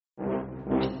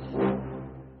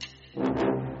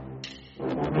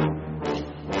Good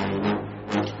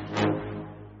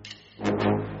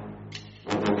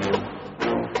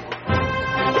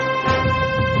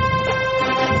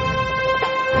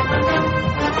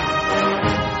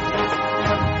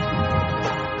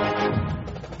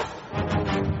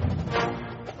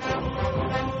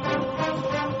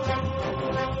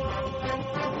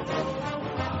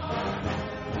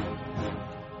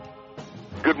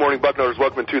morning, Bucknutters.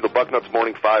 Welcome to the Bucknuts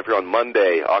Morning 5 here on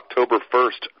Monday, October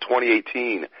 1st,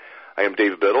 2018. I am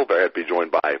Dave Biddle, very happy to be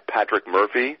joined by Patrick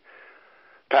Murphy.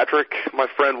 Patrick, my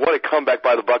friend, what a comeback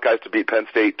by the Buckeyes to beat Penn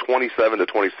State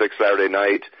 27-26 Saturday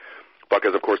night.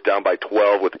 Buckeyes, of course, down by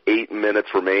 12 with 8 minutes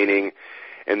remaining,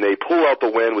 and they pull out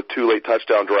the win with 2 late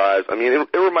touchdown drives. I mean,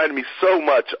 it reminded me so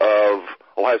much of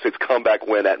Ohio State's comeback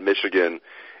win at Michigan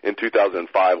in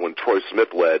 2005 when Troy Smith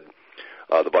led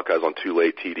the Buckeyes on 2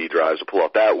 late TD drives to pull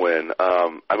out that win.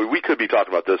 I mean, we could be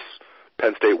talking about this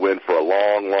Penn State win for a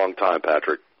long, long time,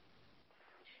 Patrick.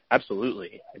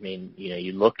 Absolutely. I mean,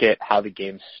 you look at how the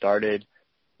game started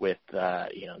with,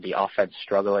 the offense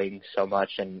struggling so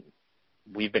much, and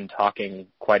we've been talking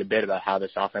quite a bit about how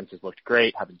this offense has looked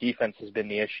great, how the defense has been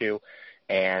the issue,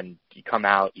 and you come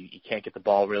out, you can't get the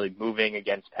ball really moving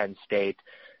against Penn State,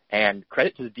 and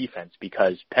credit to the defense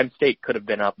because Penn State could have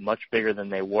been up much bigger than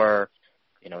they were,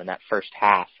 in that first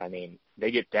half. I mean,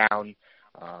 they get down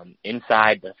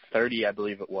inside the 30, I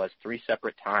believe it was, 3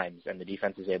 separate times, and the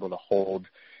defense is able to hold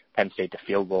Penn State to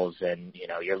field goals, and,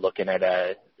 you're looking at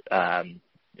a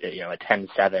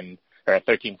 10-7 or a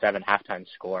 13-7 halftime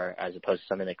score as opposed to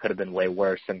something that could have been way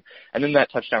worse. And then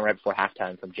that touchdown right before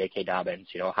halftime from J.K. Dobbins,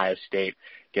 Ohio State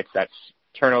gets that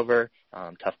turnover,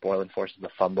 Tough Borland forces the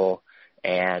fumble,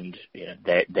 and,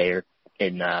 they're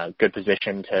in a good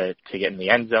position to get in the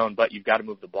end zone, but you've got to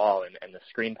move the ball, and the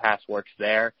screen pass works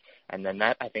there, and then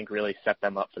that, I think, really set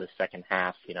them up for the second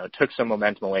half. It took some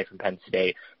momentum away from Penn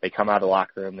State. They come out of the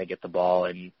locker room, they get the ball,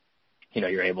 and,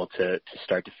 you're able to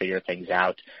start to figure things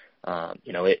out.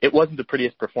 It wasn't the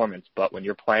prettiest performance, but when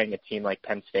you're playing a team like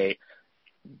Penn State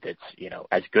that's,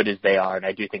 as good as they are, and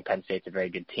I do think Penn State's a very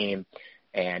good team,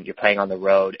 and you're playing on the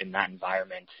road in that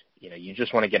environment, you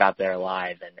just want to get out there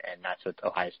alive, and that's what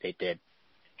Ohio State did.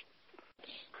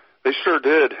 They sure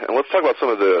did. And let's talk about some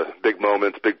of the big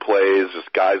moments, big plays,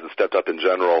 just guys that stepped up in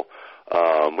general.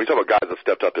 We talk about guys that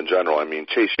stepped up in general. I mean,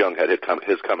 Chase Young had his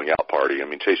coming out party. I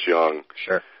mean, Chase Young,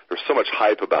 sure, there's so much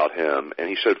hype about him, and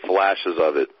he showed flashes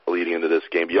of it leading into this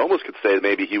game. You almost could say that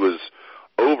maybe he was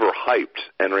overhyped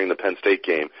entering the Penn State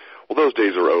game. Well, those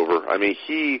days are over. I mean,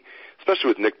 especially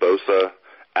with Nick Bosa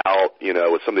out,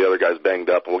 with some of the other guys banged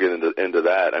up, and we'll get into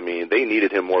that. I mean, they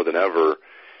needed him more than ever.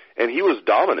 And he was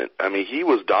dominant. I mean, he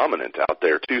was dominant out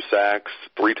there. 2 sacks,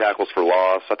 3 tackles for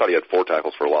loss. I thought he had 4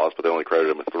 tackles for loss, but they only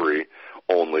credited him with 3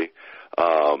 only.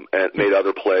 And made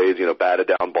other plays, batted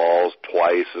down balls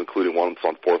twice, including once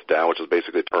on 4th down, which was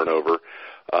basically a turnover.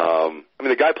 I mean,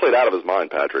 the guy played out of his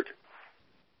mind, Patrick.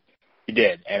 He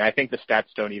did, and I think the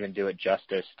stats don't even do it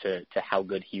justice to how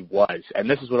good he was. And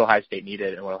this is what Ohio State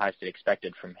needed and what Ohio State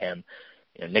expected from him.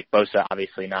 Nick Bosa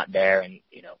obviously not there, and,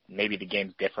 maybe the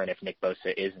game's different if Nick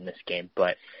Bosa is in this game,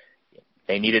 but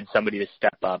they needed somebody to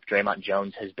step up. Dre'Mont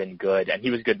Jones has been good, and he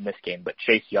was good in this game, but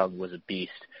Chase Young was a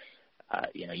beast.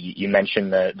 You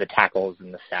mentioned the tackles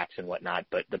and the sacks and whatnot,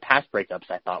 but the pass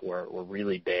breakups I thought were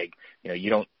really big. You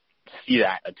don't see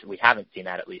that. We haven't seen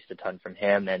that at least a ton from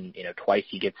him, and, twice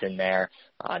he gets in there,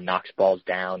 knocks balls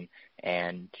down,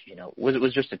 and, it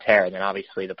was just a tear. And then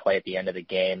obviously the play at the end of the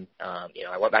game,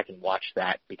 I went back and watched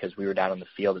that because we were down on the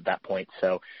field at that point,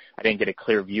 so I didn't get a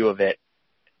clear view of it.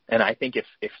 And I think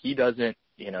if he doesn't,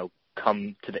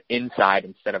 come to the inside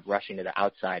instead of rushing to the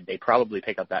outside, they probably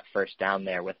pick up that first down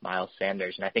there with Miles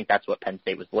Sanders. And I think that's what Penn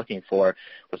State was looking for,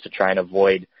 was to try and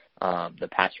avoid the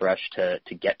pass rush to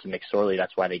get to McSorley.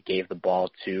 That's why they gave the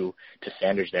ball to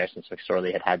Sanders there, since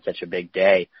McSorley had such a big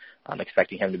day.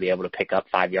 Expecting him to be able to pick up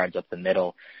 5 yards up the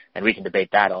middle. And we can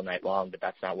debate that all night long, but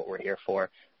that's not what we're here for.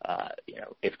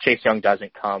 If Chase Young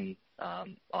doesn't come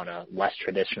on a less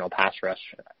traditional pass rush,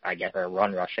 I guess, or a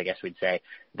run rush, I guess we'd say,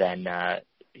 then, I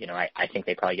think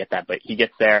they probably get that. But he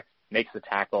gets there, makes the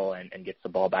tackle, and gets the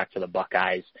ball back to the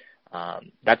Buckeyes.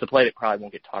 That's a play that probably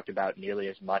won't get talked about nearly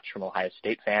as much from Ohio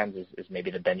State fans as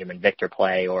maybe the Binjimen Victor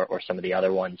play or some of the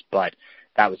other ones, but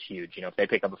that was huge. If they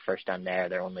pick up a first down there,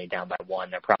 they're only down by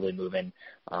 1. They're probably moving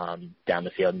down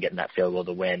the field and getting that field goal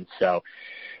to win. So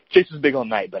Chase was big all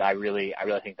night, but I really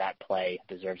think that play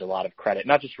deserves a lot of credit,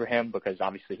 not just for him because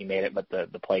obviously he made it, but the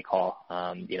play call.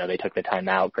 They took the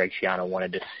timeout. Greg Schiano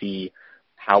wanted to see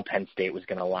how Penn State was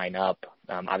going to line up.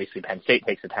 Obviously, Penn State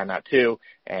takes a timeout too,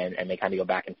 and they kind of go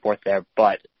back and forth there.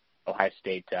 But Ohio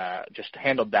State just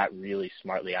handled that really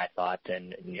smartly, I thought,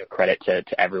 and credit to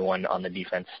everyone on the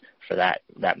defense for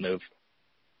that move.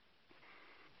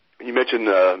 You mentioned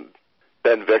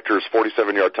Ben Victor's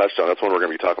 47-yard touchdown. That's one we're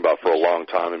going to be talking about for a long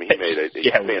time. I mean, he made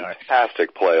a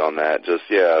fantastic play on that. Just,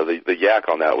 the yak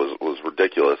on that was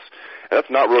ridiculous. And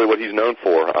that's not really what he's known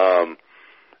for.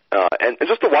 And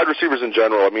just the wide receivers in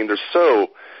general, I mean,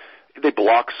 they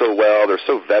block so well. They're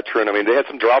so veteran. I mean, they had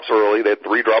some drops early. They had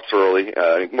 3 drops early.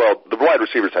 The wide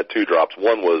receivers had 2 drops.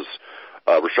 One was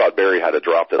Rashad Berry had a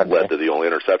drop that led to the only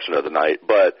interception of the night.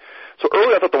 But so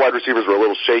early I thought the wide receivers were a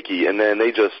little shaky, and then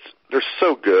they're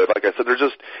so good. Like I said,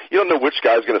 you don't know which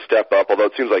guy's going to step up, although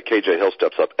it seems like KJ Hill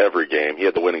steps up every game. He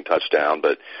had the winning touchdown.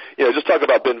 But, just talk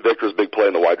about Ben Victor's big play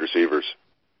in the wide receivers.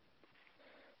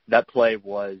 That play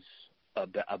was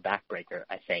a backbreaker,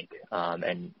 I think.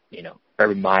 And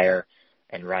Urban Meyer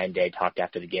and Ryan Day talked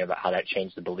after the game about how that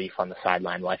changed the belief on the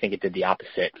sideline. Well, I think it did the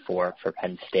opposite for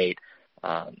Penn State.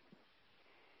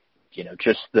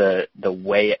 Just the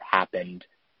way it happened,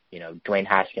 Dwayne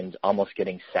Haskins almost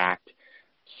getting sacked,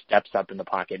 steps up in the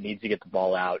pocket, needs to get the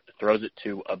ball out, throws it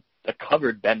to a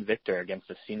covered Ben Victor against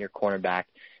a senior cornerback,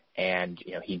 and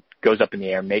he goes up in the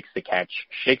air, makes the catch,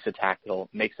 shakes a tackle,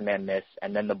 makes a man miss,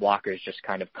 and then the blockers just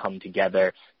kind of come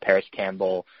together. Paris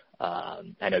Campbell,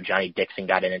 I know Johnny Dixon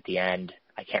got in at the end.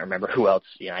 I can't remember who else.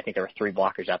 I think there were 3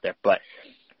 blockers out there, but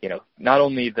not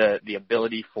only the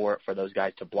ability for those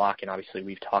guys to block, and obviously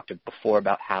we've talked before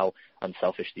about how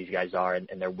unselfish these guys are and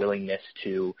their willingness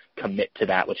to commit to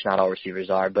that, which not all receivers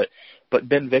are, but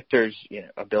Ben Victor's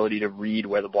ability to read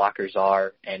where the blockers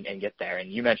are and get there.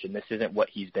 And you mentioned this isn't what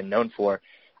he's been known for.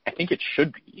 I think it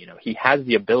should be. He has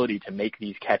the ability to make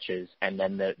these catches, and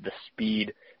then the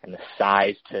speed and the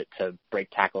size to break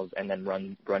tackles and then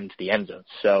run to the end zone.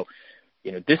 So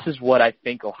this is what I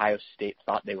think Ohio State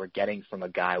thought they were getting from a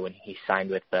guy when he signed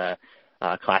with the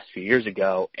class a few years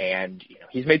ago. And,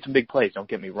 he's made some big plays, don't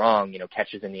get me wrong,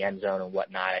 catches in the end zone and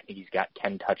whatnot. I think he's got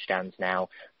 10 touchdowns now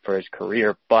for his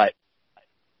career. But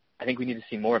I think we need to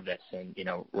see more of this. And,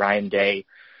 Ryan Day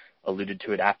alluded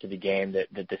to it after the game that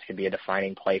this could be a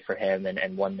defining play for him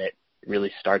and one that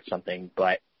really starts something.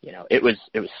 But, it was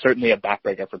certainly a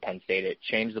backbreaker for Penn State. It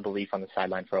changed the belief on the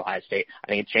sideline for Ohio State. I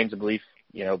think it changed the belief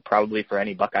probably for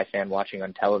any Buckeye fan watching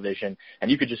on television. And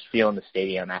you could just feel in the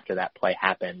stadium after that play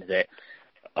happened that,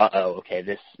 okay,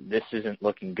 this isn't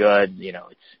looking good.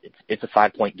 It's a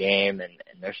 5-point game, and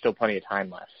there's still plenty of time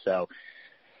left. So,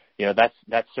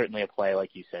 that's certainly a play,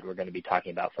 like you said, we're going to be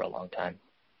talking about for a long time.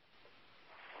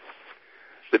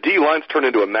 The D-line's turned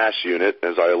into a mass unit,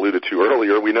 as I alluded to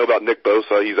earlier. We know about Nick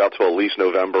Bosa. He's out till at least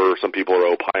November. Some people are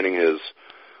opining his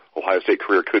Ohio State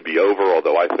career could be over,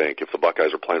 although I think if the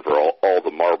Buckeyes are playing for all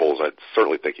the marbles, I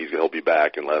certainly think he'll be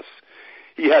back unless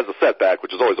he has a setback,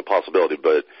 which is always a possibility.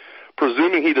 But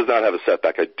presuming he does not have a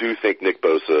setback, I do think Nick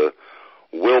Bosa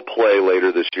will play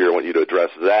later this year. I want you to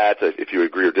address that, if you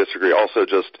agree or disagree. Also,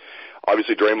 just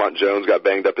obviously Dre'Mont Jones got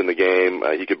banged up in the game.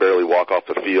 He could barely walk off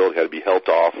the field. He had to be helped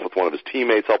off with one of his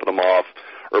teammates helping him off.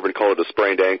 Urban called it a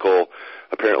sprained ankle.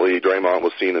 Apparently, Dre'Mont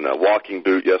was seen in a walking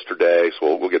boot yesterday,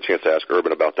 so we'll get a chance to ask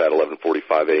Urban about that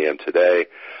 11:45 a.m. today.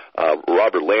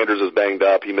 Robert Landers is banged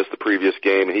up. He missed the previous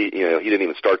game. He didn't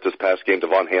even start this past game.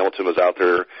 Devon Hamilton was out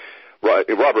there.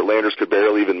 Robert Landers could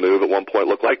barely even move at one point,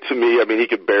 looked like to me. I mean, he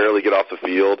could barely get off the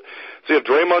field. So you have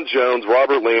Dre'Mont Jones,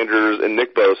 Robert Landers, and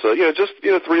Nick Bosa. Just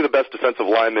 3 of the best defensive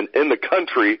linemen in the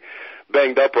country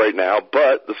banged up right now,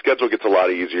 but the schedule gets a lot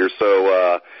easier.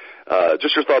 So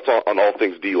just your thoughts on all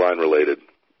things D-line related.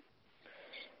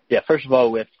 Yeah, first of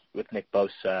all, with Nick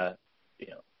Bosa,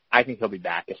 I think he'll be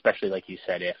back, especially like you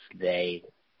said, if they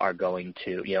are going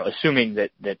to, assuming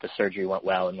that the surgery went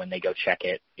well and when they go check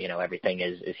it, everything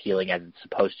is healing as it's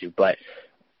supposed to. But,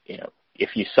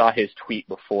 if you saw his tweet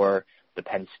before the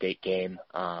Penn State game,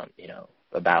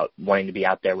 about wanting to be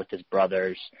out there with his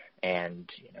brothers, and,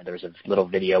 there was a little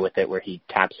video with it where he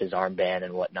taps his armband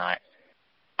and whatnot.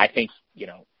 I think,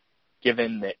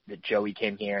 given that Joey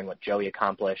came here and what Joey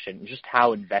accomplished and just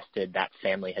how invested that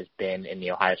family has been in the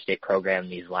Ohio State program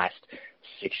these last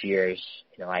 6 years,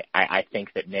 I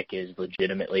think that Nick is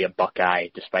legitimately a Buckeye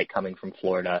despite coming from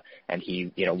Florida, and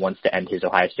he, wants to end his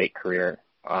Ohio State career,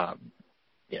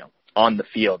 on the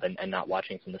field and not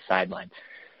watching from the sideline.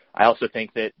 I also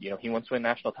think that, he wants to win a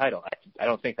national title. I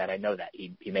don't think that. I know that.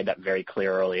 He made that very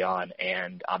clear early on,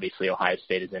 and obviously Ohio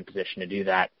State is in position to do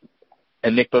that.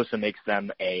 And Nick Bosa makes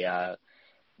them a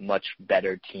much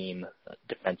better team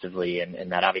defensively,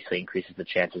 and that obviously increases the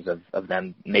chances of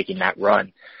them making that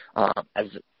run. As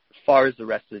far as the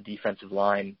rest of the defensive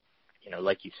line,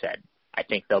 like you said, I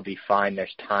think they'll be fine.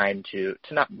 There's time to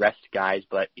not rest guys,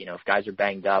 but, if guys are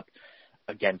banged up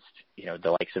against,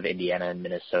 the likes of Indiana and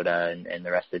Minnesota and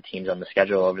the rest of the teams on the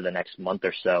schedule over the next month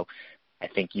or so, I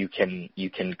think you can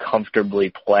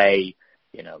comfortably play,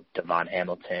 Devon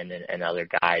Hamilton and other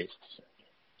guys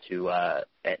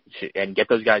and get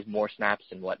those guys more snaps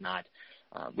and whatnot.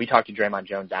 We talked to Dre'Mont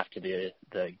Jones after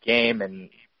the game, and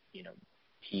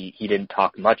he didn't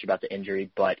talk much about the injury,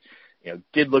 but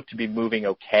did look to be moving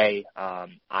okay.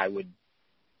 I would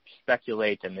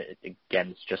speculate, and again,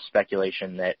 it's just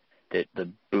speculation, that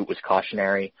the boot was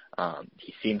cautionary.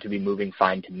 He seemed to be moving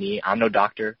fine to me. I'm no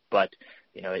doctor, but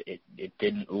it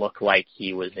didn't look like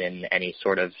he was in any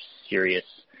sort of serious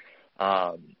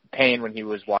pain when he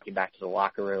was walking back to the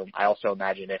locker room. I also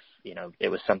imagine if it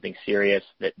was something serious,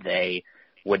 that they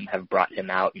wouldn't have brought him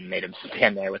out and made him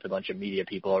stand there with a bunch of media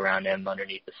people around him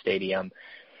underneath the stadium.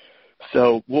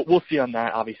 So we'll see on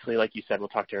that. Obviously, like you said, we'll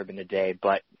talk to Urban today.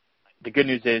 But the good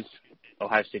news is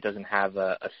Ohio State doesn't have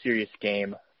a serious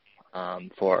game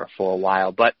for a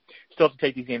while, but still have to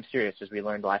take these games serious, as we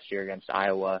learned last year against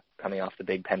Iowa, coming off the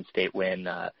big Penn State win.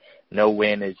 No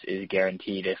win is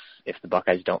guaranteed if the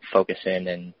Buckeyes don't focus in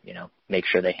and make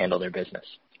sure they handle their business.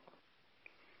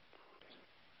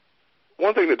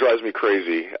 One thing that drives me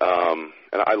crazy, and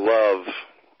I love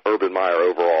Urban Meyer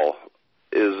overall,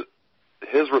 is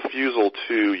his refusal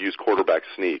to use quarterback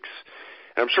sneaks.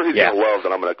 And I'm sure he's going to love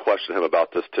that I'm going to question him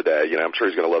about this today. I'm sure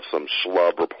he's going to love some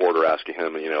schlub reporter asking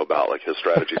him, about like his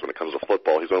strategies when it comes to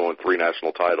football. He's going to win 3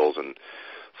 national titles, and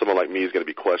someone like me is going to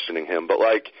be questioning him. But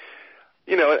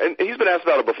and he's been asked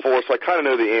about it before, so I kind of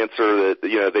know the answer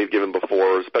that, they've given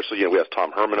before, especially, we asked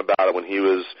Tom Herman about it when he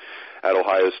was at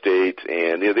Ohio State,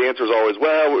 and, the answer is always,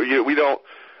 well, we don't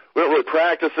really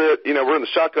practice it. We're in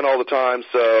the shotgun all the time,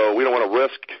 so we don't want to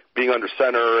risk being under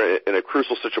center in a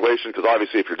crucial situation, because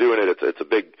obviously if you're doing it, it's a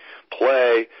big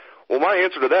play. Well, my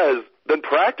answer to that is then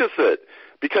practice it,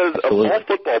 because Absolutely. of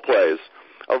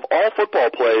all football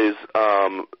plays,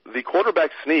 the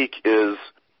quarterback sneak is,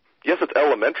 yes, it's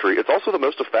elementary. It's also the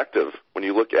most effective when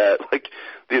you look at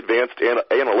the advanced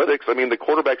analytics. I mean, the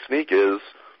quarterback sneak is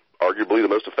arguably the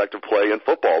most effective play in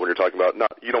football when you're talking about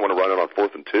you don't want to run it on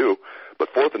 4th and 2, but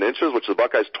 4th and inches, which the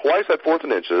Buckeyes twice had 4th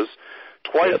and inches.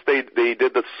 Twice they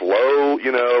did the slow,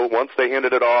 once they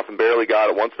handed it off and barely got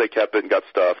it, once they kept it and got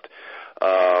stuffed.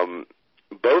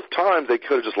 Both times they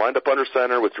could have just lined up under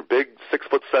center with your big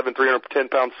 6'7",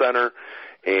 310-pound center,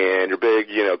 and your big,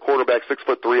 quarterback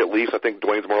 6'3" at least. I think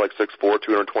Dwayne's more like 6'4",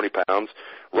 220 pounds.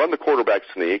 Run the quarterback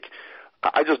sneak.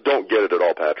 I just don't get it at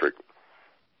all, Patrick.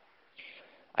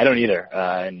 I don't either.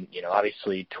 And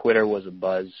obviously Twitter was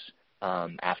abuzz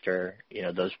after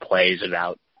those plays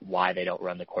about why they don't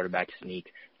run the quarterback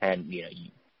sneak. And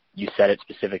you said it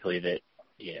specifically that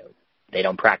they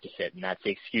don't practice it, and that's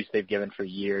the excuse they've given for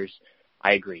years.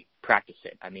 I agree. Practice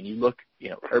it. I mean, you look.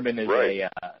 Urban is right.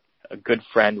 a good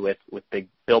friend with big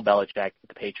Bill Belichick,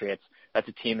 the Patriots. That's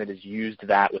a team that has used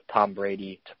that with Tom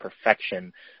Brady to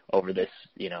perfection over this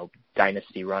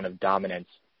dynasty run of dominance.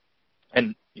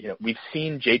 And we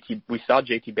saw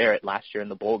JT Barrett last year in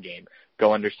the bowl game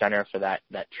go under center for that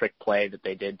trick play that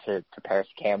they did to Paris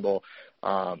Campbell.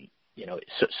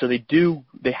 So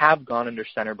they have gone under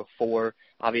center before.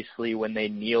 Obviously, when they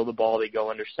kneel the ball, they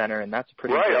go under center, and that's a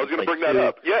pretty right. I was going to bring that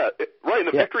up. Yeah, right. In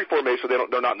the victory formation,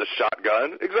 they're not in the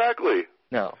shotgun. Exactly.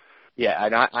 No. Yeah,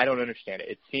 and I don't understand it.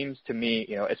 It seems to me,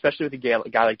 especially with a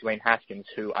guy like Dwayne Haskins,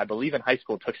 who I believe in high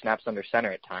school took snaps under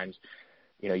center at times.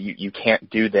 You can't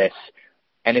do this.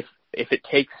 And if it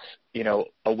takes,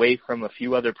 away from a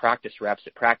few other practice reps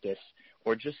at practice,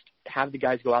 or just have the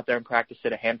guys go out there and practice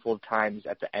it a handful of times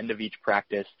at the end of each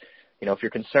practice, if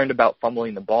you're concerned about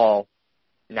fumbling the ball,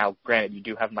 now granted, you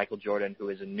do have Michael Jordan, who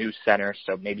is a new center,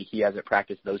 so maybe he hasn't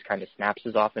practiced those kind of snaps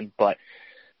as often, but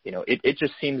it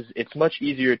just seems it's much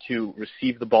easier to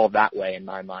receive the ball that way in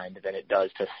my mind than it does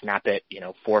to snap it,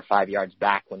 4 or 5 yards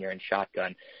back when you're in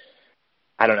shotgun.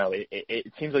 I don't know.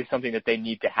 It seems like something that they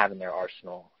need to have in their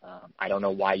arsenal. I don't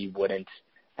know why you wouldn't,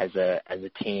 as a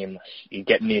team. You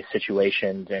get in these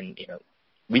situations, and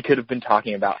we could have been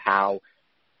talking about how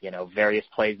various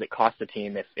plays that cost the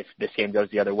team if this game goes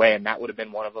the other way, and that would have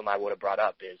been one of them I would have brought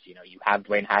up. Is you have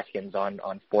Dwayne Haskins on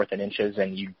 4th and inches,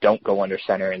 and you don't go under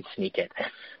center and sneak it.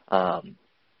 I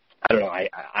don't know.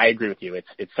 I agree with you.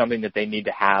 It's something that they need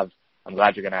to have. I'm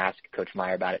glad you're going to ask Coach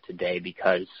Meyer about it today,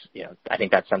 because I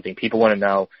think that's something people want to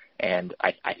know, and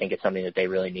I think it's something that they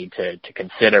really need to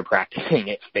consider practicing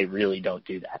if they really don't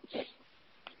do that.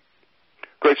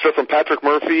 Great stuff from Patrick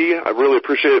Murphy. I really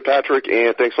appreciate it, Patrick,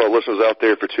 and thanks to all the listeners out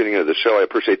there for tuning into the show. I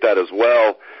appreciate that as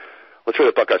well. Let's hear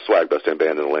the Buckeye swag, best damn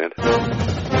band in the land.